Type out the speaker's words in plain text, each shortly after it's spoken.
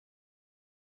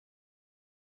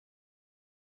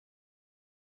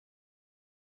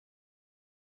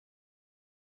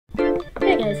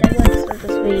guys, I'd like to start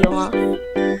this video off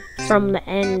from the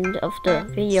end of the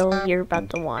video you're about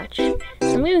to watch. I'm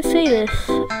gonna say this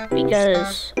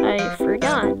because I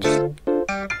forgot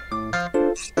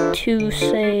to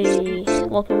say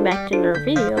welcome back to another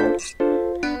video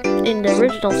in the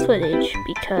original footage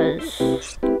because I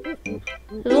was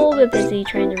a little bit busy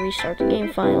trying to restart the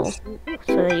game file so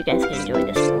that you guys can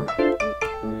enjoy this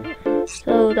more.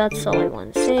 So that's all I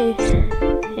want to say,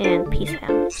 and peace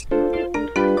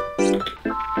out.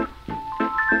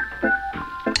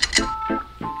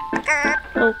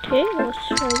 Okay, let's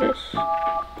try this.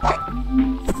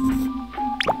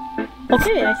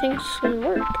 Okay, I think it's gonna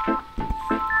work.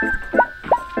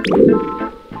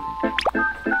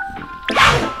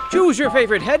 Choose your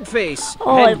favorite head face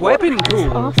Oh, and weapon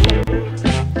tool.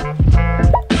 Awesome.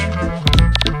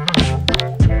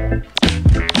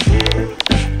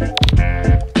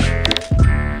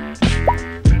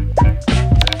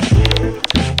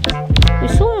 We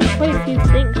still have quite a few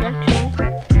things,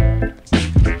 actually.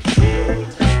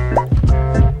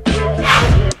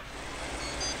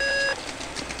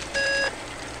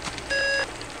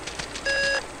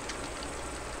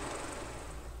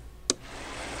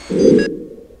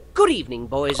 Good evening,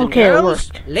 boys and Okay, it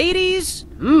girls, worked. ladies,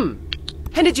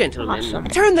 and a gentleman. Awesome.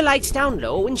 Turn the lights down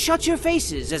low and shut your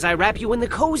faces as I wrap you in the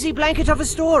cozy blanket of a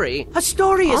story. A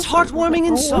story as Awesome. heartwarming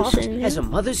and Oh, soft awesome. as a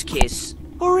mother's kiss.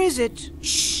 Or is it?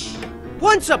 Shh.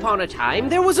 Once upon a time,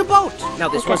 there was a boat. Now,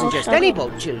 this Okay, wasn't I'll just shut any up.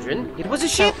 boat, children. It was a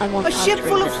ship. I want A to ship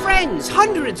full of this. friends.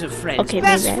 Hundreds of friends. Okay,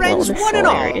 Best maybe I friends, will. This one is and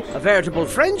all. hilarious. A veritable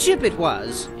friendship it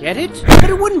was. Get it?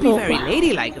 But it wouldn't be Oh, very wow.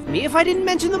 ladylike of me if I didn't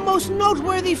mention the most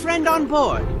noteworthy friend on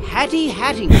board. Hattie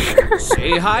Hattington.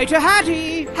 Say hi to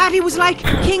Hattie. Hattie was like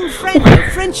King Friend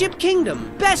of Friendship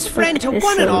Kingdom. Best friend to It's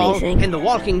one so and all. amazing. And the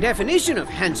walking definition of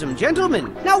handsome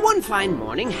gentleman. Now, one fine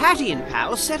morning, Hattie and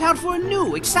pals set out for a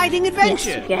new, exciting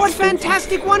adventure. yes, What yes. fantastic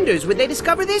wonders would they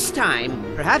discover this time?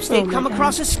 Perhaps they'd my come God.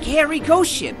 across a scary ghost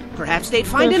ship. Perhaps they'd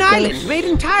find an Those island ghosts made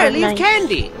entirely are of nice.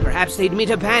 candy. Perhaps they'd meet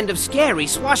a band of scary,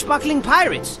 swashbuckling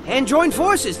pirates and join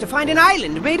forces to find an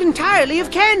island made entirely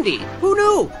of candy. Who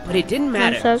knew? But it didn't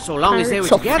matter. Those So long as they were pirates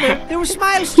so together, fat. there were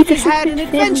smiles to be He had and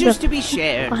doesn't fit in adventures the to be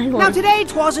shared. island. Now today,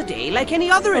 'twas a day like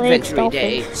any other Like adventure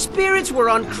day. dolphins. Spirits were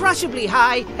uncrushably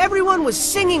high. Everyone was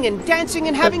singing and dancing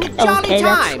and having a jolly Okay,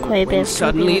 that's time. quite a bit When of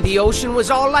suddenly convenience. the ocean was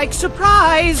all like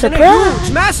surprise, and a Surprise!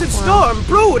 huge, massive storm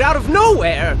brewed out of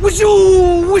nowhere.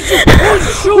 Whooshoo, whooshoo,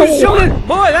 whooshoo, whooshoo.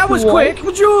 Boy, that was What? quick.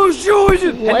 Whooshoo, whooshoo, whooshoo.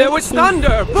 And What there was is-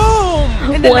 thunder. Boom!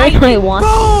 And the What am I lightning. watching?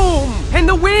 Boom! And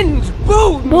the wind.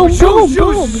 Boom! Boom, Whooshoo, boom,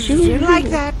 whooshoo. boom. Just like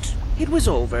that. It was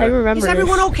over. I remember Is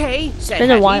everyone this. okay? Said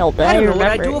been a Hattie. while, but I don't I know what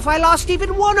I'd remember do it. if I lost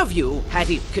even one of you,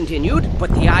 Hattie continued.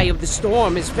 But the eye of the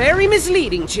storm is very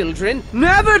misleading, children.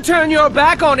 Never turn your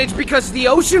back on it because the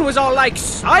ocean was all like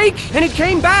psych, and it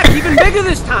came back even bigger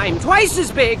this time, twice as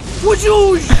big.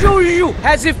 Whooshoo, shoo, shoo,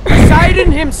 as if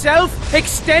Poseidon himself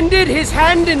extended his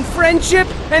hand in friendship,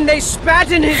 and they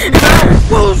spat in his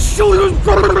mouth. Whooshoo,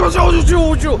 shoo,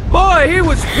 shoo, shoo. Boy, he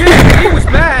was pissed. He was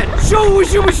mad. Shoo,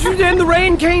 shoo, shoo. Then the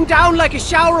rain came down like a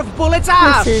shower of bullets.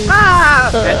 Ah, This is,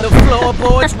 and the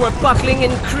floorboards were buckling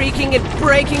and creaking and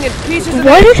breaking, and pieces of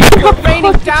What the is ship were going raining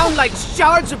on? down like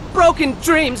shards of broken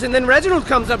dreams. And then Reginald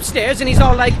comes upstairs and he's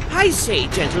all like, "I say,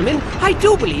 gentlemen, I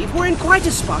do believe we're in quite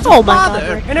a spot of Oh my God, bother."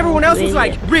 Reginald, And everyone else was you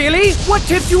like, idiot. "Really? What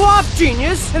tipped you off,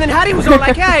 genius?" And then Hattie was all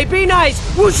like, "Hey, be nice."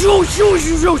 Whoosh, whoosh, whoosh,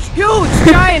 whoosh, whoosh.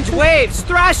 Huge giant waves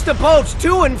thrashed the boat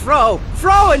to and fro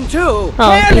and to, Oh,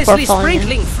 carelessly people are falling in.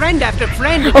 sprinkling friend after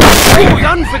friend with the cold,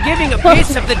 unforgiving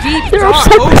abyss of the deep, There are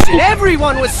dark so ocean.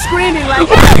 Everyone was screaming like,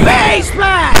 "Hey,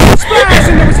 splash! Splash!"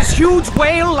 And there was this huge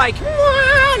whale like,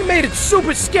 "Wah!" and made it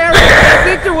super scary. I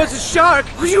think there was a shark.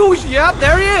 Yep,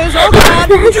 there he is. Oh God!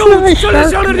 It's not a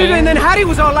shark, man. And then Hattie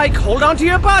was all like, "Hold on to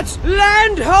your butts!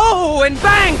 Land ho!" And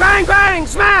bang, bang, bang,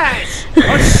 smash!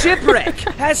 A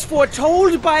shipwreck, as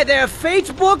foretold by their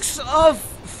fate books of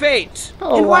fate.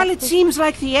 Oh, And while wow. it seems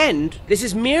like the end, this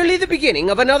is merely the beginning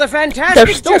of another They're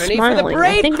fantastic still journey for the smiling. I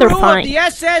brave think they're crew of fine. the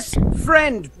SS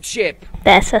Friendship. The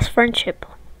SS Friendship.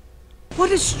 What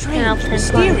a I'll strange, stand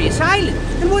mysterious island.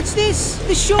 And what's this?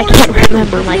 The shore I can't is riddled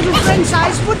remember with my little name.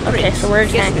 friend-sized footprints. Okay, so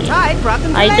where's Guess the Hattie? tide brought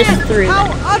them to I land. just threw How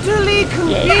them. utterly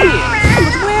convenient.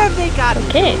 But where have they gotten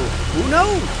Okay. to? Who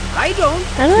knows? I don't.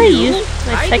 How do I You? use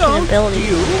my I second don't. ability?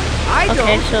 You? I Okay,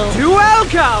 don't. so- To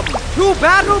welcome to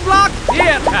Battle Block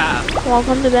Theater.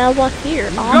 Welcome to Battle Block here.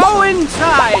 Go Awesome.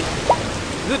 inside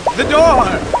the door.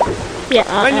 Yeah,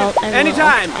 When you- I will.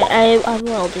 anytime. I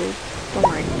will, dude. Don't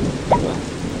worry. I will.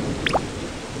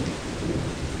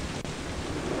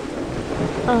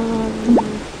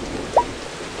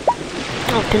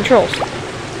 Oh, controls.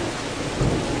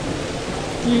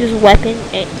 use weapon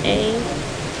A.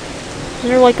 Is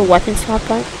there like a weapon swap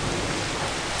button?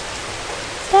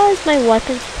 That is my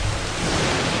weapon.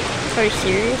 Are you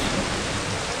serious?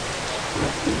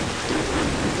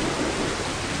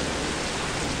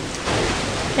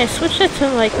 Okay, switch that to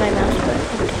like my mouse button.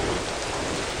 Okay.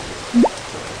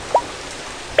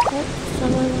 That's not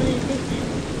what I want to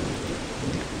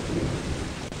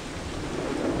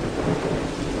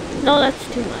do. No,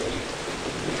 that's too much.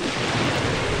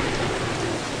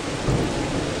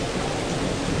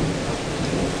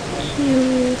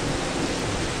 Q.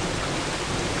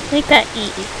 Make that E.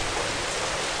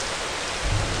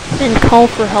 Then call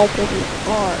for help with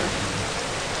the R.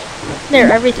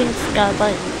 There, everything's got a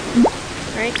button.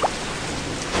 Right?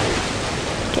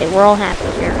 Okay, we're all happy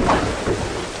here.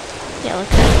 Yeah,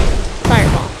 let's go.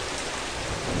 Fireball.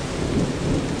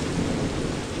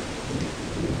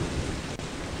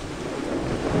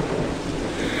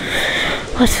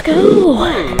 Let's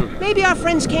go! Maybe our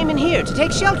friends came in here to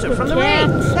take shelter from the rain.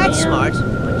 That's smart.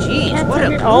 But geez, Cats what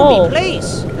a are gloomy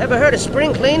place. Ever heard of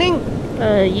spring cleaning?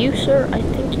 You, sir, I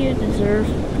think you deserve...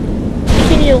 You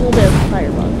can need a little bit of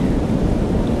fireball there.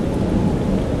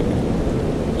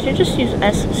 You should just use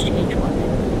S as change weapon.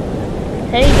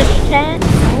 Hey, Mr. Cat! No.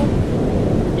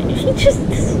 He just...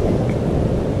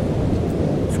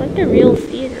 It's like a real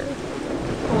theater.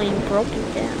 Only broken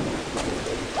down.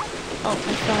 Oh, I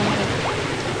found him.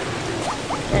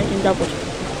 I can double check.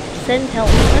 Send help.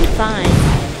 I'm fine.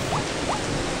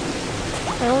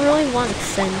 I don't really want to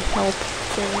send help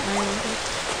to an island.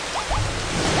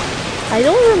 I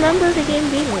don't remember the game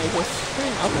being like this. Is there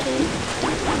an update?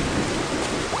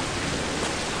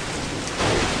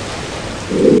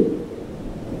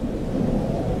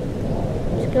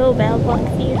 Let's go, Battle Block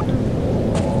Theater.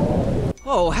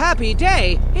 Oh, happy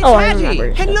day! It's Oh, I Hattie! remember.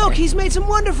 It's And look, okay. he's made some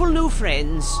wonderful new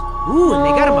friends. Ooh, and they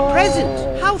got him a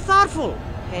present. How thoughtful.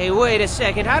 Hey, wait a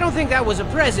second. I don't think that was a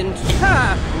present.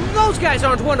 Ha! Those guys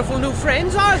aren't wonderful new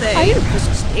friends, are they?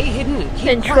 Just stay hidden and keep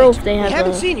In quiet. Trove, they have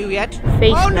haven't a seen you yet.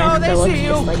 face Oh no, mask they that looks see you.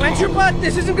 just like Clench your Hattie. butt.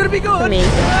 This isn't gonna be good. Me.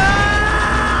 Ah!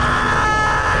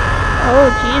 Oh,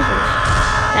 Jesus.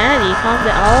 Daddy, calm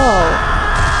down. Oh.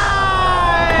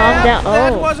 Calm down.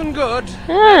 That Oh. wasn't good. Ah,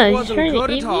 That he's wasn't trying to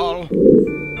good eat at me. all.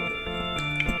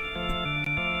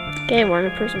 Okay, we're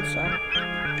in a prison cell.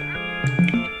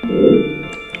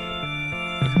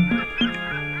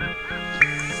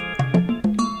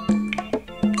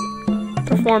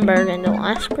 Perform better than the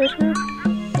last prisoner?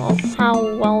 Well,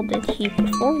 how well did he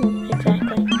perform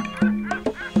exactly?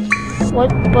 What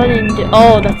button did...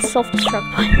 Oh, that's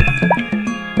self-destruct button.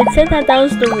 It said that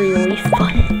was the relief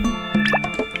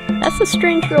button. That's a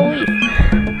strange relief.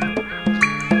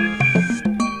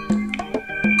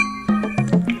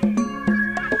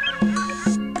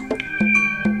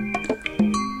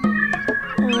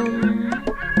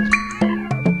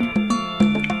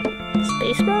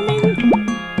 Spacebar maybe?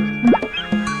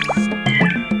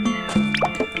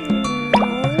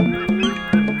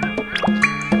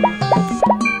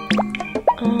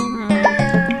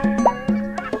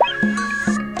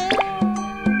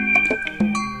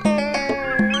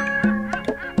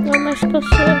 What am I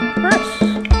supposed to press?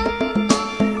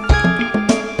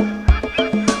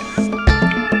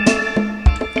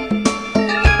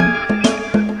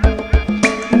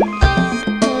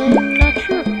 I'm not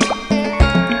sure.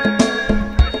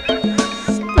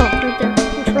 Oh, right there.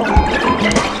 Control.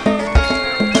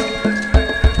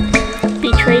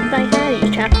 Betrayed by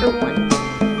Hattie, Chapter 1.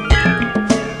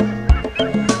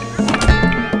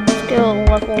 Let's go,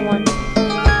 level 1.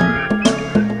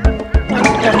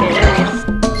 Okay, there we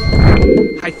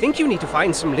go. I think you need to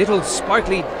find some little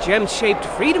sparkly gem-shaped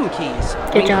freedom keys.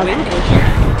 Good job, Wink, wink.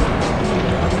 Hattie.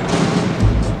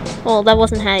 Well, that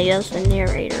wasn't Hattie, that was the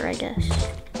narrator, I guess.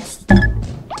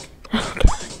 Oh, God.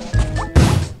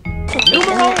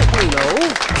 Numero uno.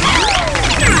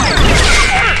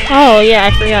 Oh, yeah,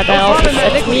 I forgot that Don't also fall in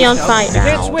that sets me liquidy on stuff. fire You can't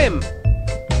now. swim.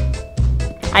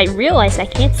 I realize I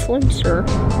can't swim, sir.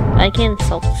 I can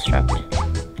self-destruct.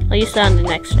 I'll use that on the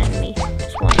next enemy.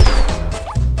 Just one.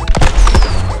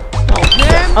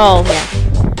 Oh, yeah.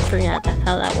 I forgot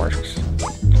how that works.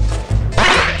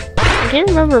 I can't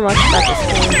remember much about this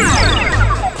game.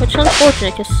 Which is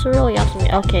unfortunate, because it's really awesome.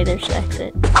 Okay, there's the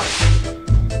exit.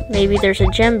 Maybe there's a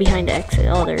gem behind the exit.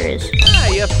 Oh, there is. Ah,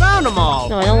 you found them all.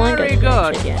 No, I don't want to Very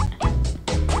go to the good. exit yet.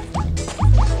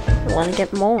 I want to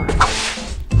get more.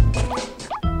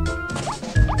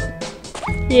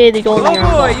 Yay, the golden Oh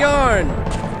yarn. boy, yarn.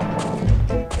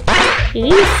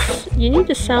 You need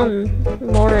to sound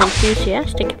more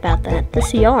enthusiastic about that.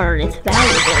 This yarn, it's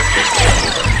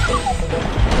valuable.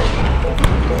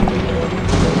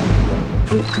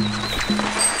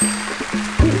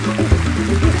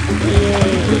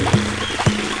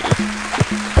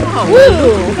 Oh,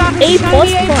 Woo! you got a A++.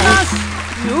 shiny A++.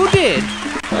 You did.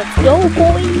 Let's go,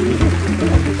 boy!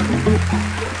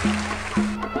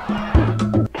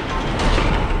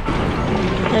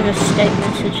 I have a Skype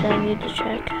message that I need to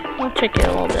check. I'll check it a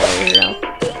little bit later though.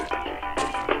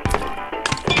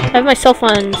 I have myself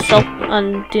on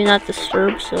Do Not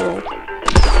Disturb, so it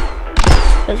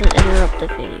doesn't interrupt the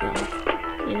video.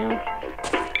 You know?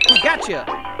 Gotcha.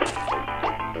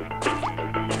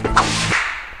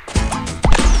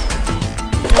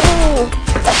 Oh!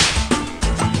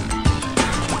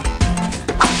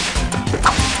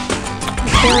 I'm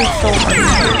feeling so hungry.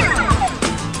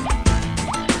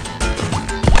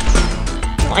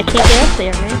 Oh, I can't get up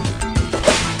there, man.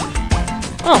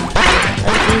 Oh, that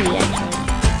was easy actually.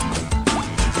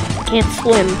 I can't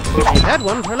swim. Save that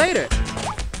one for later.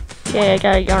 Okay, I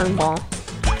got a yarn ball.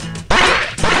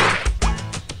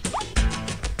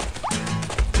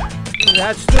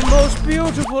 That's the most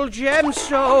beautiful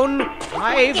gemstone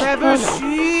I've ever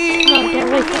seen. Oh, get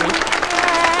away from me.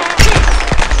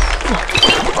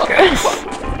 Yes!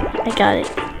 I got it.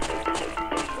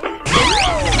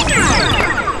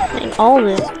 Dang, all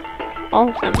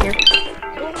of them here.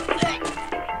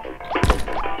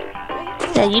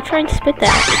 Yeah, you try and spit that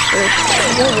at me, sir.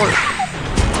 It won't work.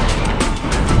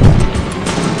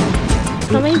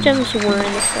 How many gems were in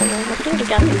this level? I think I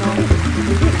got them all.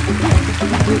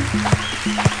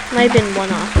 Might have been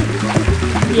one off.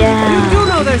 Yeah. You do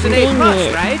know there's an A+,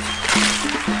 it. right?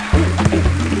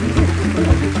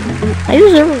 I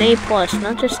deserve an A+,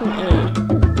 not just an A.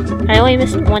 I only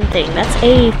missed one thing. That's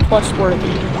A+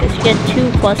 worthy, because you get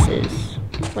 2 pluses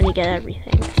when you get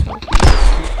everything. So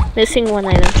missing one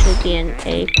item should be an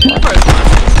A+.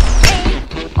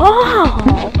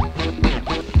 Oh!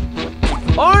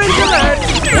 Orange alert!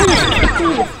 They just kicked me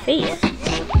in the face.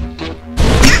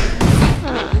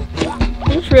 I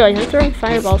just realized I'm throwing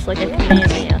fireballs like a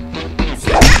Kamehameha.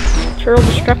 Turtle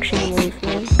destruction move,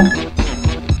 man.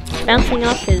 Bouncing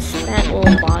off his fat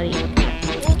little body.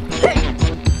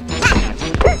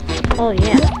 Oh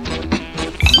yeah.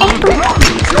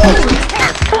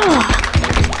 Oh,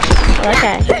 that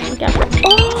guy. He got me.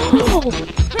 Oh!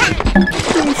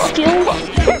 Any skills?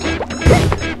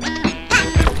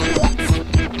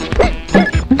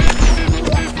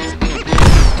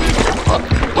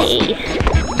 Hey.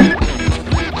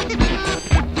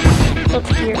 Up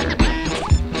here.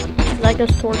 That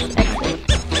goes towards exit.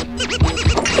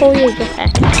 Oh yeah, just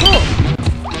exit. Oh.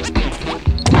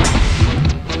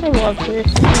 I love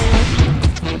this so much.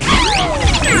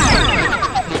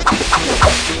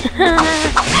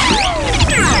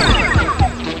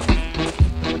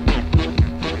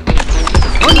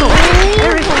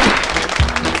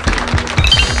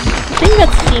 The thing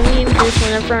that's seeming is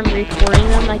whenever I'm recording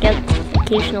them, I get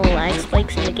occasional lag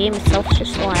spikes, and the game itself is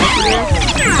just laggier,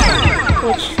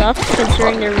 which sucks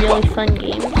considering they're really fun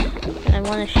games, and I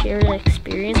want to share the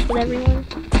experience with everyone.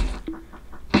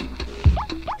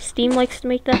 Steam likes to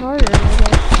make that harder, I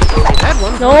guess. That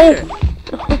one's No!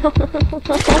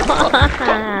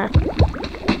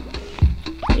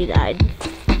 He died.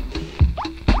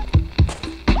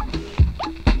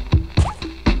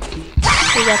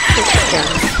 We got 6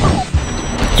 gems.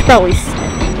 It's probably 7.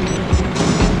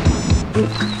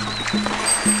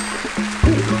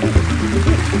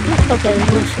 Okay,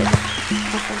 there's no 6.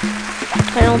 Awesome.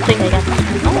 I don't think I got this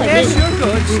one. Oh, I Yes, did. you're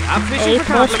good. Stop fishing A++. for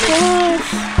compliments.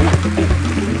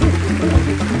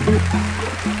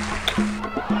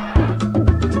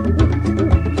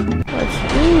 Let's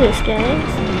do this, guys.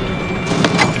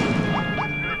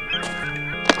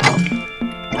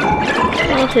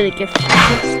 Go to the gift shop.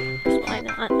 Why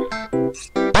not?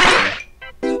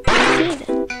 Okay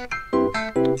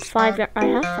then. 5 yarn. I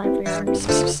have 5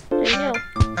 yarns. There you go.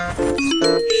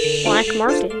 Black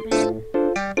market, man.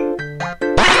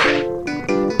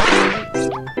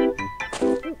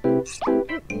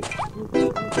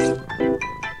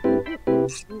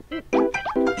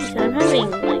 I'm having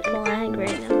like lag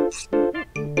right now.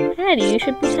 Daddy, you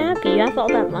should be happy. You have all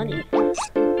that money.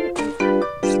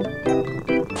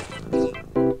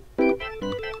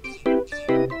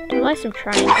 Buy some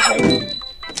triangles.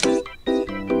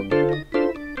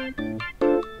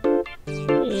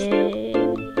 Yay.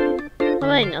 I'll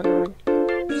buy another one.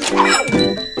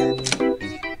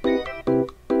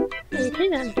 Okay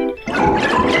then.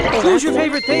 Oh, Choose your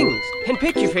favorite things and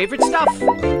pick your favorite stuff.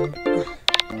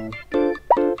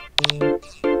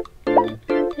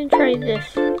 And try this.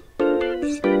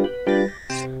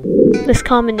 This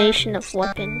combination of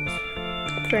weapons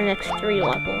for the next 3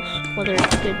 levels, whether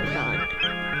it's good or not.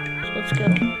 So let's go.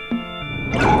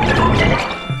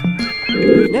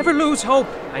 Never lose hope.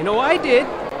 I know I did.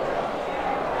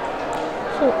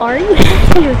 So are you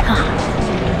happy or not?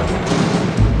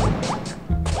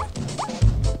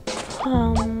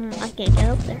 I can't get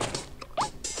up there.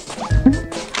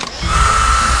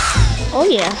 Oh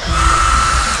yeah.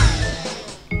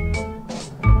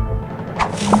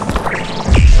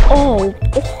 Oh.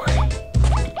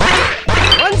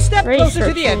 One step Very closer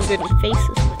to the exit. Faces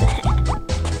with the head.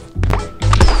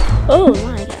 Oh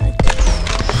my god.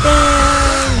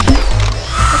 Damn.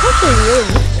 That's actually really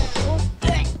useful.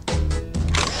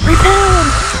 Repel him!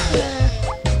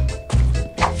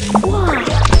 Wow.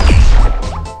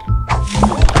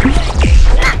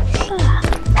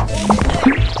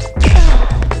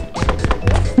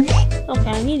 Okay,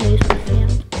 I need to use my fan.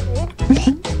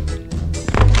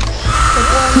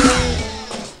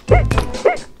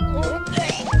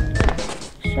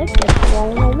 Should get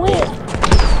blown away.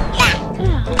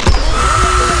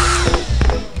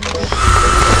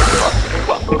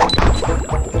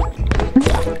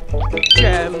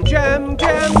 Jam, jam,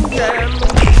 jam, jam. Is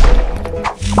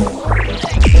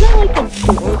that like a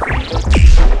door?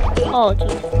 Oh,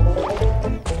 geez.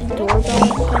 The doorbell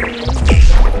coming in. Is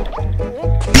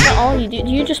that all you do? Do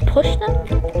you just push them?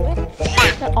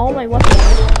 Is that all my weapons?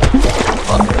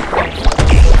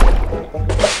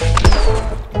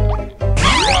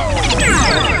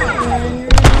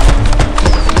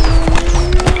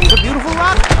 The beautiful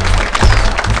rock.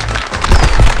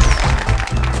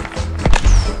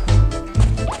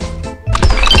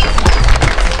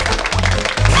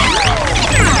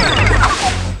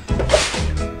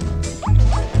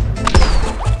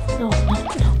 No.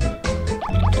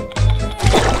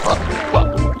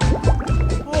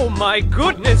 Oh my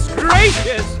goodness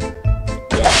gracious!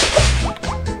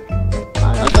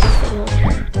 Oh, that was a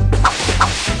failure.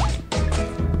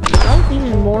 Oh, that was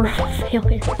even more of a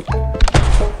failure.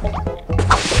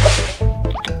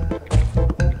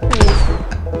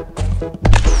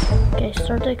 Okay,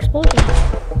 start the explosion.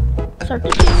 Start the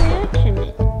chain reaction.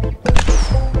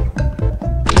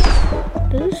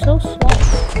 This is so slow.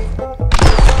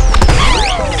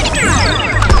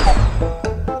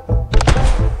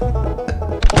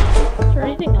 Is there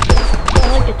anything else? I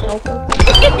like a teleport.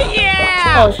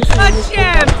 Yeah! Oh, it's just a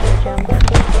gem!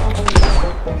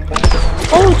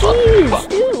 Oh, jeez,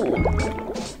 dude!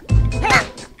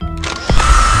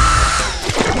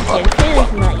 Okay, the fan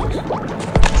is not useful.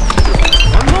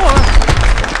 One more.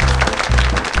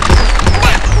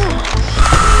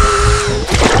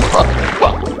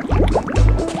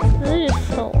 This is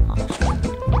so awesome.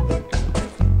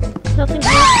 Nothing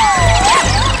here.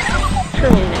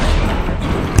 Surely next time.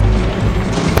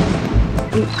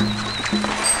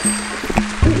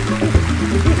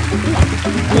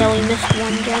 Yeah, we missed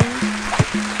one game.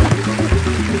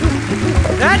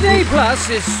 That A+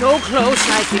 is so close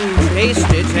I can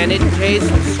taste it, and it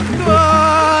tastes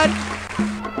good.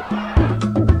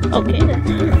 Okay then.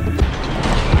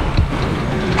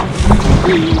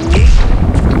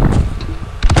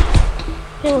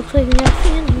 It looks like we got a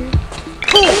fan here.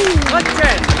 A 10.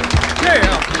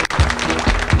 Yeah.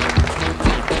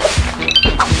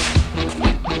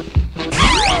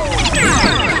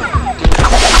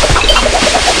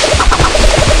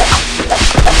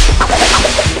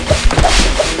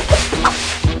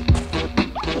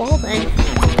 Well then.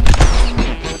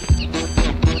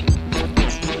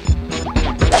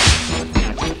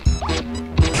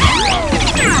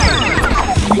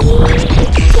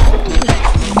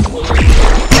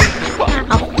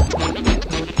 Wow.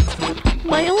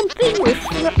 My own thing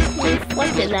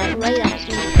reflected that right at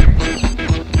me.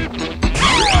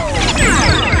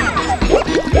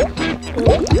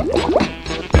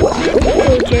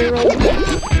 Oh, Gerald.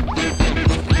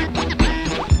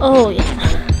 Oh, yeah.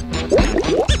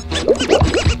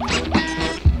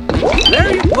 Where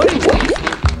are you putting it?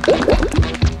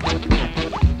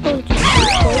 Oh, Jesus.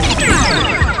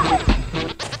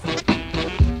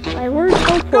 I were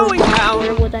teleport. Going down.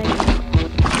 Where would I?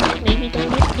 Maybe down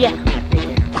here? Yeah, right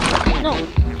there. No.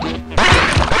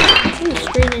 Ooh,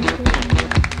 straight into it.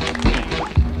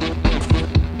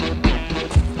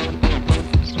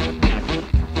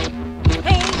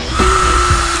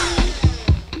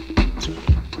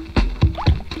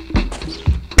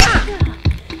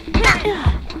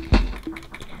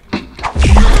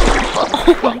 Oh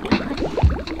my god.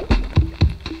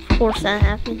 Of course that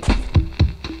happened.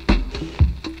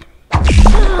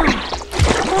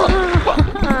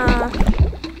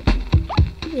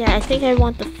 Yeah, I think I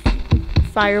want the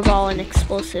fireball and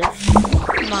explosive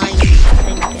mine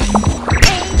thing again.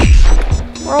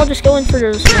 Or I'll just go in for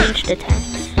those ranged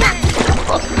attacks.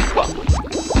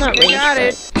 Not ranged, Got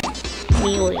it. but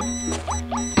melee.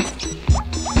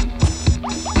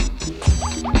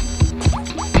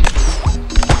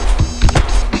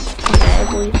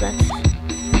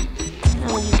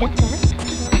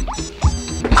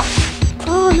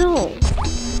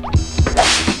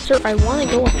 Sir, I want to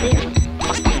go up there.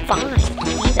 Fine.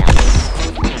 Be that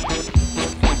way.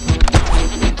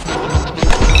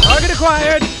 Target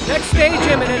acquired. Next stage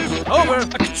imminent. Over.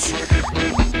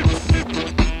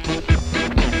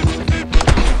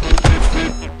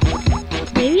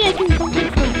 Maybe I can jump in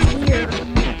from here.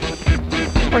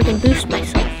 Or I can boost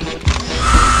myself.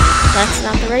 That's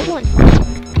not the right one.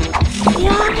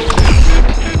 Yeah.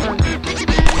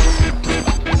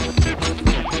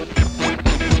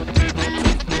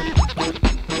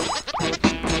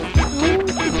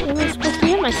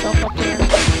 Myself up here.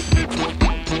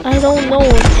 I don't know of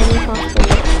any possible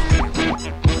way.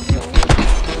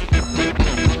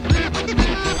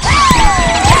 I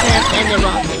have to end it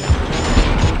wrongly.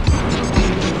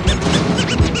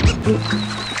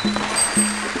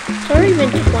 It's already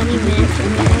been 20 minutes and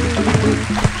we haven't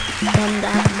done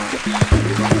that much.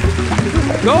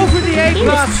 Go for the A+.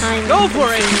 Go for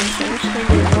it. So I'm just gonna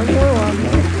do one more level.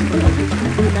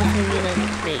 And that's gonna be the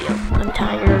next video. I'm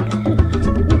tired.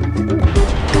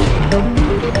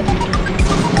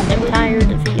 I'm tired,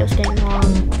 the video's getting long.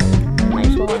 Might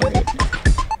as well end it.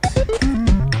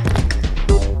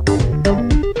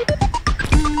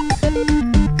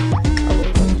 Oh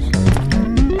wait,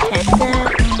 attack that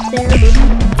there.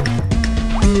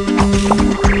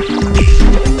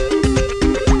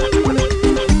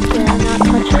 Yeah, not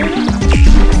touch it.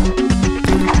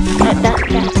 That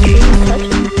didn't touch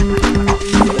it.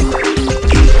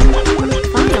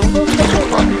 Fine, I'll go touch it.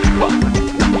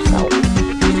 So.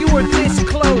 You were this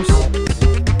close.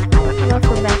 Not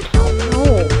for back home. No.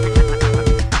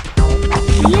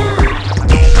 Yeah.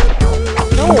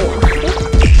 No.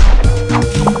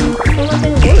 Still not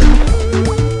gonna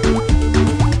work.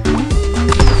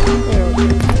 There we go.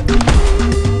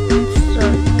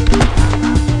 Start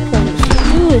pulling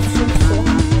smooth and slow.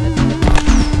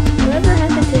 Whatever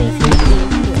happened to these things being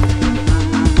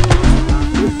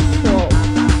slow?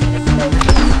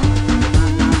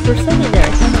 For a second there, I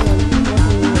thought I was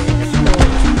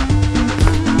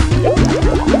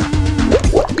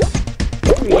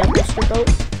Re-up, Mr. Boat.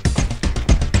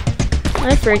 I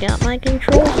forgot my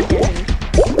controls again.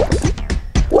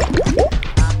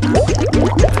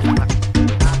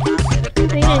 I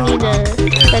think I need to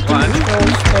set the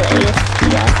controls to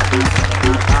ASDF.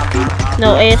 No,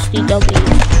 ASDW.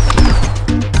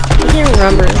 I can't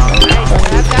remember.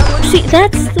 See,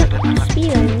 that's the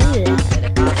speed I needed.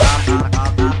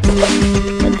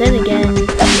 But then again,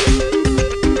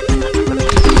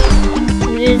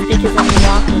 it is because I'm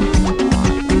walking a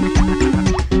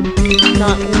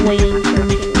lot, not waiting for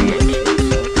chain reactions.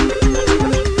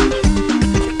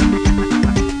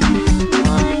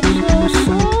 Why so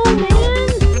slow, man?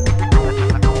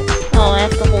 Oh, I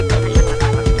have to hold W.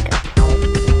 Okay.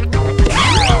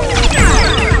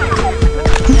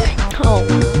 Oh.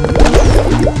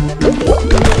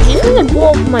 He's gonna blow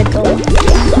up my boat.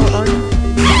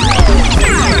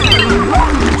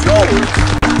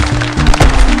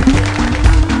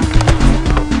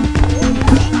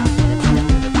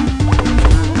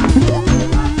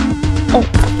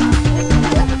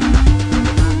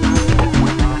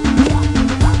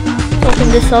 Open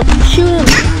this up. Shoot him!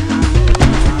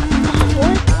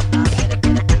 What?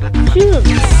 Shoot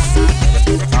him!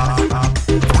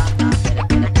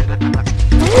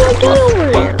 How do I get over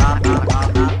there?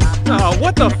 Oh,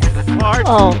 what the fart?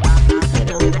 Oh. I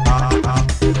know.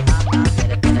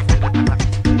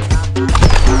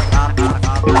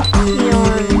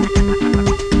 Yarn.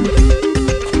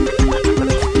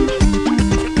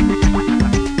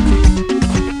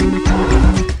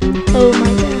 Oh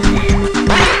my god.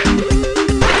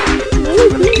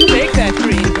 Make that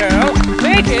green girl.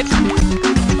 Make it.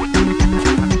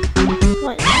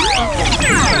 What?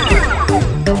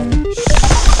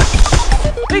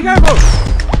 Be careful.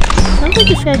 Sounds like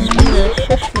this guy's trying to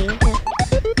shush me.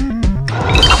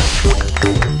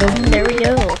 There we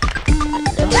go.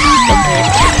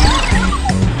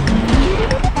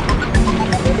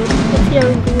 Let's see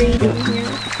our grade in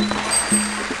here.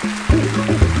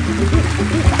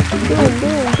 Boom,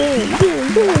 boom, boom, boom,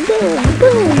 boom, boom,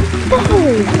 boom, boom,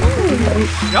 boom.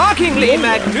 Shockingly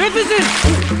magnificent.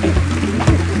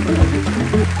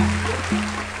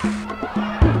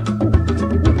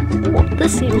 Well,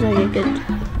 this seems like a good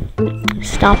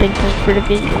stopping point for the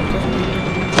video.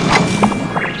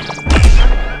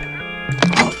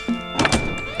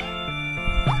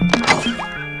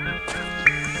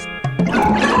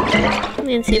 Let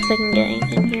me see if I can get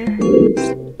anything here.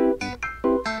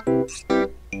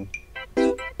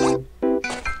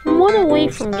 I'm one away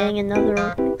from getting a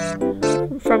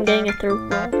third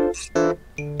roll.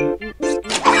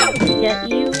 Get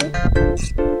you.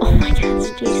 Oh my god, it's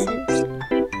Jason.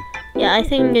 Yeah, I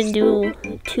think I'm gonna do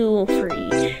 2 for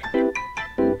each.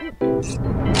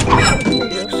 Here you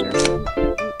go, sir.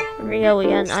 There we go, we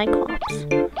got an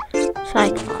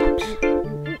Cyclops.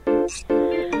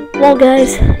 Well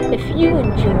guys, if you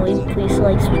enjoyed, please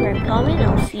like, subscribe, comment,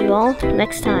 and I'll see you all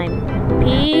next time.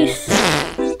 Peace!